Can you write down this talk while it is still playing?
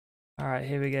Alright,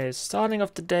 here we go. Starting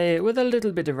off today with a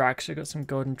little bit of action. Got some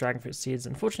golden dragonfruit seeds.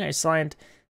 Unfortunately, I signed.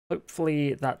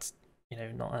 Hopefully that's,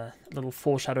 not a little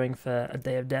foreshadowing for a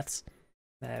day of deaths.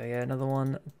 There we go, another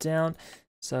one down.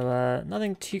 So,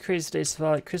 nothing too crazy today so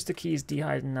far. Like crystal keys,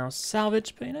 dehyde, and now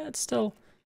salvage. But, it's still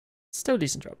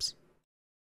decent drops.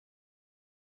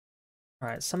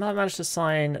 Alright, somehow I managed to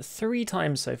sign 3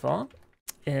 times so far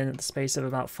in the space of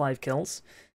about 5 kills.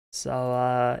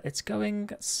 So, it's going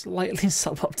slightly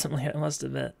suboptimally, I must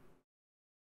admit.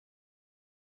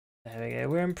 There we go,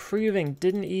 we're improving.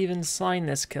 Didn't even sign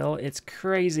this kill. It's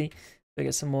crazy. We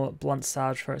get some more blunt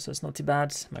salvage for it, so it's not too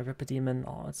bad. My Ripper Demon,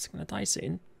 oh, it's gonna die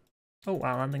soon. Oh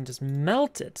wow, that thing just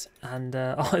melted. And,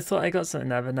 oh, I thought I got something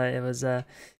there, but no, it was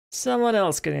someone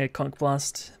else getting a conch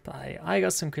blast. But I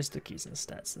got some crystal keys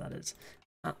instead, so that is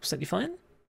absolutely fine.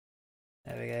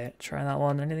 There we go. Try that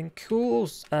one. Anything cool?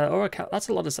 Or a cat. That's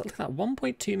a lot of stuff. Look at that.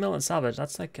 1.2 mil in salvage.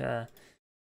 That's like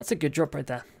that's a good drop right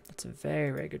there. That's a very,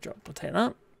 very good drop. We'll take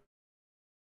that.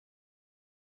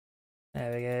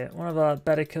 There we go. One of our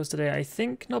better kills today, I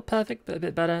think. Not perfect, but a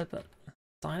bit better. But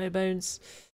Dino Bones.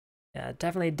 Yeah,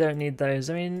 definitely don't need those.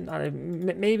 I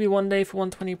mean, maybe one day for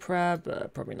 120 prayer,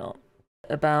 but probably not.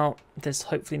 About this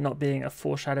hopefully not being a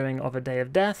foreshadowing of a day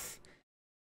of death.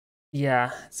 Yeah,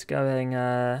 it's going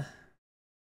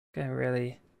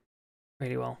really,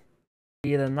 really well.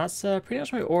 Then that's pretty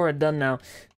much my aura done now.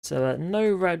 So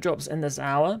no red drops in this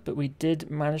hour, but we did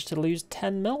manage to lose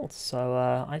 10 mil.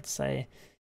 So I'd say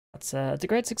that's a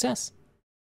great success.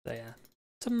 So yeah,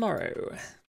 tomorrow.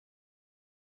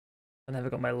 I never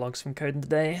got my logs from Coden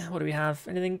today. What do we have?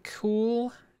 Anything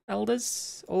cool?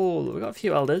 Elders? Oh, we got a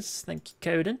few elders. Thank you,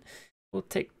 Coden. We'll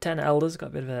take 10 elders. Got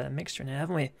a bit of a mixture in here,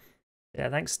 haven't we? Yeah,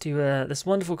 thanks to this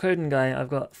wonderful Coden guy, I've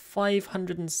got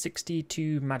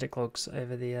 562 magic logs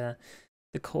over the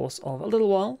course of a little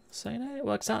while. So, it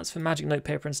works out. It's for magic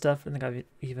notepaper and stuff. I think I've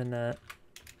even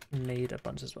made a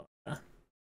bunch as well.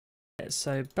 Okay,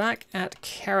 so back at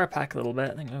Kerapac a little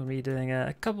bit. I think I'm going to be doing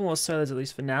a couple more solos at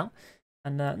least for now.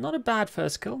 And not a bad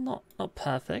first kill. Not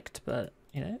perfect, but,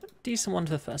 decent one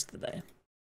for the first of the day.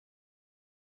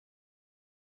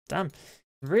 Damn.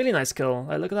 Really nice kill.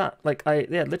 Like, look at that. Like,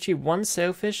 literally 1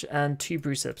 sailfish and 2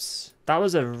 brew sips. That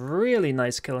was a really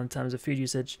nice kill in terms of food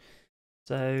usage.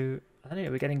 So, I don't know,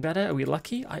 are we getting better? Are we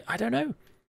lucky? I don't know.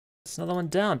 It's another one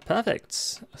down. Perfect.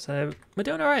 So, we're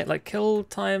doing alright. Like, kill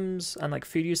times and, like,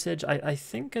 food usage, I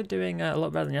think are doing a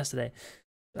lot better than yesterday.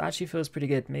 It actually feels pretty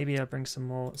good. Maybe I'll bring some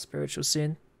more spiritual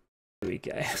soon. There we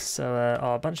go. So,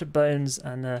 a bunch of bones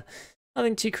and,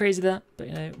 nothing too crazy there,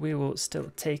 but we will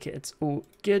still take it. It's all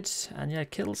good. And yeah,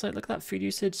 kills, like, look at that food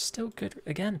usage, still good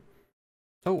again.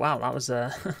 Oh wow, that was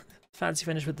a fancy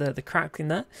finish with the crackling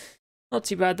there. Not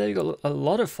too bad though, we got a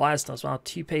lot of fire stuff as well,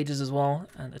 2 pages as well,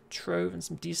 and a trove and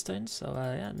some D-stones. So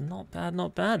yeah, not bad,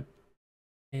 not bad.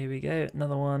 Here we go,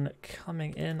 another one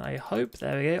coming in, I hope.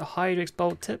 There we go, Hydrix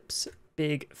Bolt Tips,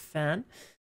 big fan.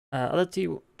 Other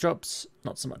 2 drops,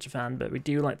 not so much a fan, but we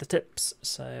do like the tips,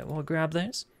 so we'll grab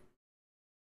those.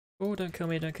 Oh, don't kill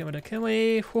me, don't kill me, don't kill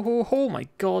me. Oh my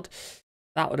god.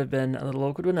 That would have been a little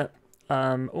awkward, wouldn't it?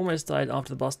 Almost died after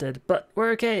the boss did, but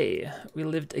we're okay. We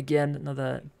lived again,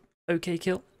 another okay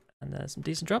kill, and there's some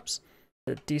decent drops.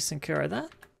 A decent kill right there.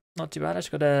 Not too bad. I just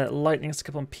got a lightning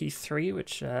skip on P3,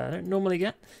 which I don't normally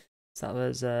get. So that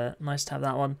was nice to have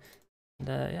that one. And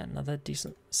yeah, another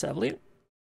decent set of loot.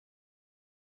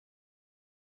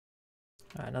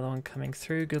 Alright, another one coming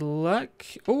through. Good luck.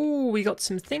 Oh, we got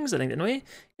some things, I think, didn't we?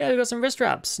 Yeah, we got some wrist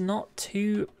wraps. Not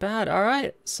too bad.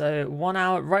 Alright, so 1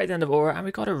 hour right at the end of aura, and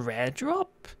we got a rare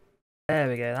drop. There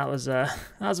we go. That was a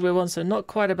weird one. So not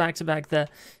quite a back-to-back there.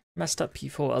 Messed up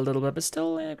P4 a little bit, but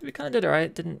still, yeah, we kind of did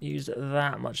alright. Didn't use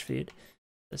that much food.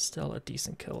 There's still a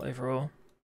decent kill overall.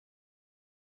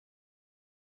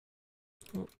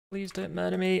 Oh, please don't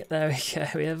murder me. There we go.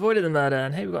 We avoided the murder,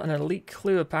 and hey, we've got an elite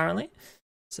clue apparently.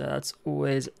 So that's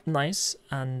always nice,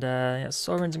 and yeah,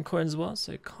 sovereigns and coins as well,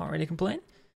 so can't really complain.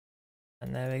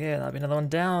 And there we go, that'll be another one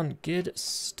down. Good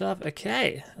stuff.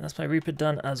 Okay, and that's my Reaper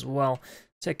done as well.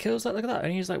 So it kills that. Look at that. I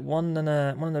only used like one and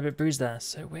a bit bruise there.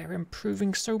 So we're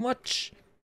improving so much.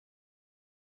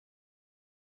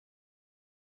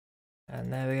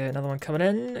 And there we go, another one coming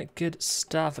in. Good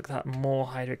stuff. Look at that. More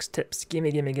Hydrix tips.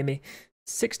 Gimme, gimme, gimme.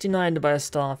 69 to buy a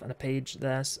staff and a page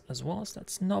there as well. So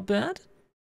that's not bad.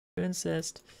 To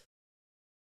insist.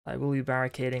 I will be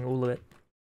barricading all of it.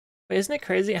 But isn't it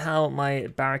crazy how my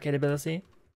barricade ability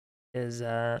is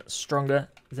stronger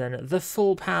than the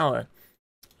full power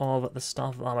of the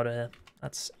staff of armor here?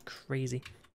 That's crazy.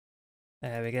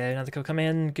 There we go, another kill come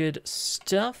in. Good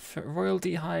stuff. Royal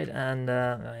Dehyde and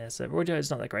oh yeah, so Royal Dehyde is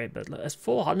not that great, but look, there's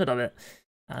 400 of it.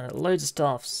 And loads of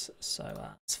staffs,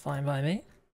 so it's fine by me.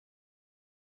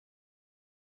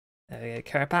 There we go,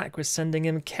 Kerapac, we're sending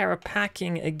him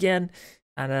Kerapacking again.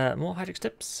 And more Hydrix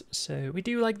tips, so we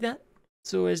do like that.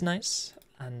 It's always nice,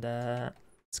 and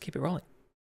let's keep it rolling.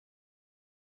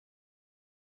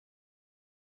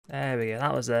 There we go,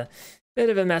 that was a bit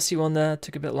of a messy one there,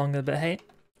 took a bit longer, but hey,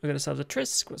 we got ourselves a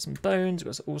Trisk, got some bones,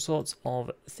 got all sorts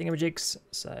of thingamajigs,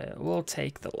 so we'll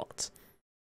take the lot.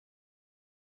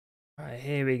 Alright,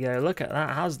 here we go, look at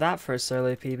that, how's that for a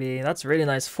solo PB? That's really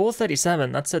nice,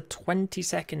 437, that's a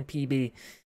 20-second PB.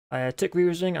 I took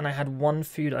reusing and I had one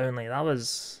food only. That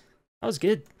was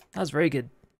good. That was very good.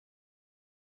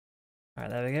 Alright,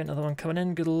 there we go. Another one coming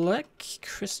in. Good luck.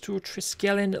 Crystal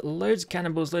Triskelion. Loads of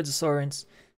cannibals, loads of saurians.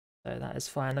 So that is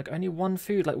fine. Like only one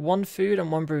food. Like one food and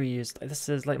one brew used. Like this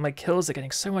is like my kills are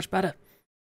getting so much better.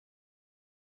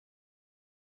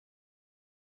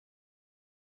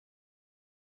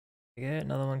 There we go.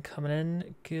 Another one coming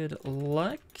in. Good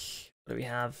luck. What do we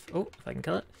have? Oh, if I can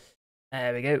kill it.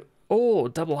 There we go. Oh,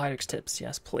 double Hydrix tips,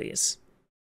 yes, please.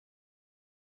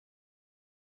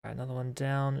 Right, another one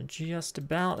down, just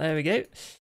about. There we go.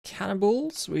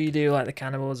 Cannibals, we do like the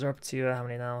cannibals. Are up to how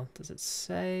many now? Does it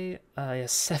say? Yeah,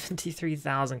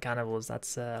 73,000 cannibals.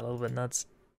 That's a little bit nuts.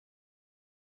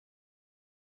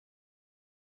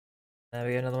 There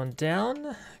we go, another one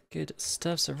down. Good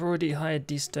stuff. So I've already hired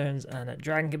D-stones and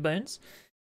dragon bones.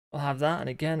 I'll have that, and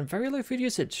again, very low food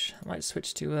usage. I might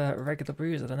switch to regular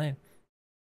brews. I don't know.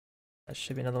 There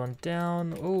should be another one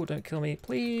down. Oh, don't kill me,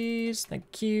 please.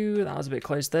 Thank you. That was a bit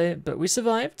close though, but we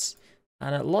survived.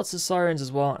 And lots of sirens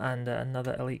as well, and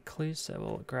another elite clue. So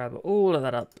we'll grab all of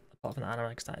that up, apart from the anima,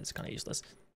 because that is kind of useless.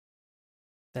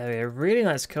 There we go. Really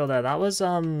nice kill there. That was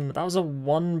a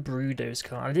one brew dose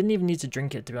kill. I didn't even need to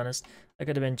drink it, to be honest. I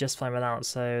could have been just fine without.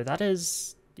 So that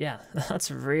is, yeah,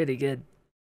 that's really good.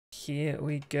 Here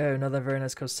we go, another very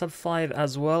nice kill, sub 5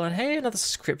 as well, and hey, another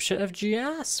scripture of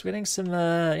GS. We're getting some,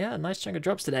 yeah, nice chunk of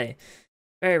drops today.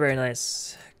 Very, very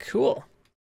nice. Cool.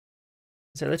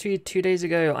 So literally 2 days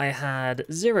ago, I had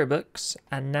 0 books,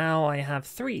 and now I have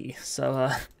 3.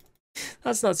 So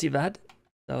that's not too bad.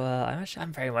 So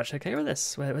I'm very much okay with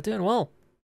this. We're doing well.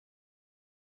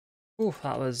 Ooh,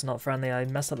 that was not friendly. I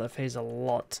messed up that phase a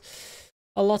lot.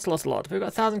 A lot. We've got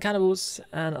 1,000 cannibals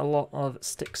and a lot of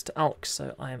sticks to alk,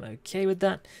 so I am okay with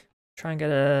that. Try and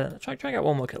get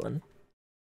one more kill in.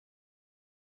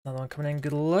 Another one coming in.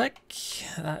 Good luck.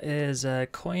 That is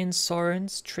coins,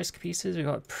 saurians, Trisk pieces. We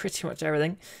got pretty much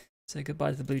everything. So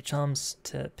goodbye to the blue charms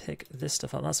to pick this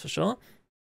stuff up. That's for sure.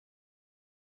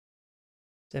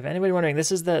 So if anybody wondering,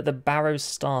 this is the Barrow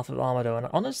Staff of Armado, and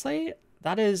honestly,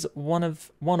 that is one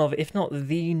of, if not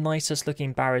the nicest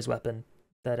looking Barrow's weapon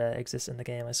that exists in the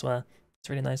game, I swear. It's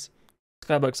really nice.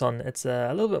 Skybox on, it's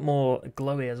a little bit more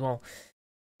glowy as well.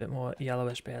 A bit more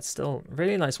yellowish, but yeah, it's still a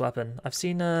really nice weapon. I've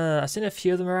seen a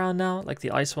few of them around now, like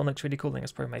the ice one looks really cool. I think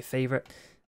it's probably my favorite.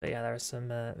 But yeah, there are some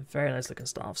very nice looking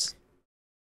staffs.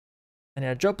 And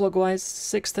yeah, drop log wise,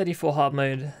 634 hard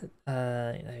mode, you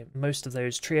know, most of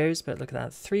those trios, but look at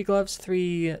that, 3 gloves,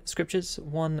 3 scriptures,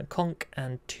 1 conch,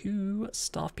 and 2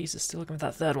 staff pieces. Still looking for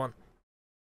that third one.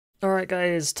 Alright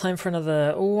guys, time for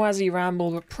another Wazzy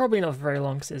ramble, but probably not for very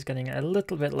long because it's getting a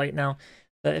little bit late now.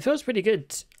 But it feels pretty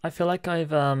good. I feel like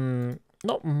I've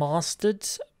not mastered,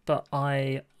 but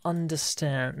I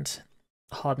understand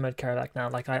hard mode Kerapac now.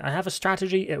 Like I have a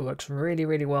strategy, it works really,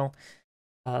 really well.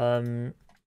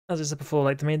 As I said before,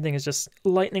 like the main thing is just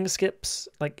lightning skips.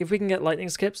 Like if we can get lightning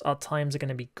skips, our times are going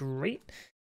to be great.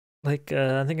 Like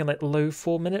I'm thinking like low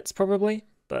 4 minutes probably,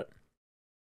 but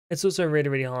it's also really,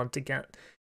 really hard to get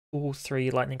all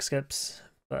 3 lightning skips.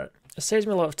 But it saves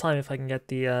me a lot of time if I can get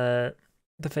the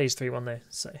phase 3 one though.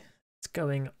 So it's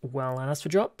going well. And as for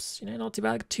drops, you know, not too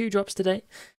bad. 2 drops today.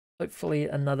 Hopefully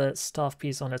another staff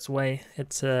piece on its way.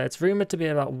 It's rumored to be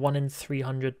about 1 in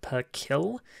 300 per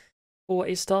kill for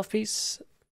a staff piece.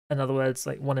 In other words,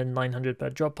 like 1 in 900 per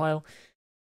drop pile.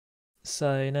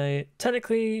 So, you know,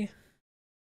 technically,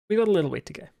 we got a little way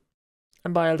to go.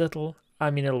 And by a little,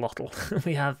 I mean a lottle.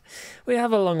 we have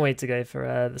a long way to go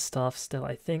for the staff still,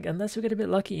 I think. Unless we get a bit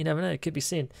lucky, you never know, it could be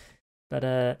soon.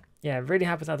 But yeah, really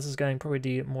happy with how this is going. Probably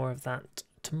do more of that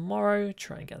tomorrow.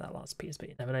 Try and get that last piece, but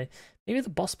you never know. Maybe the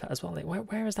boss pet as well. Like,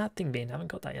 where has that thing been? I haven't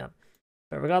got that yet.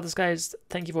 But regardless, guys,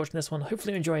 thank you for watching this one.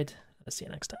 Hopefully you enjoyed. I'll see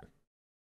you next time.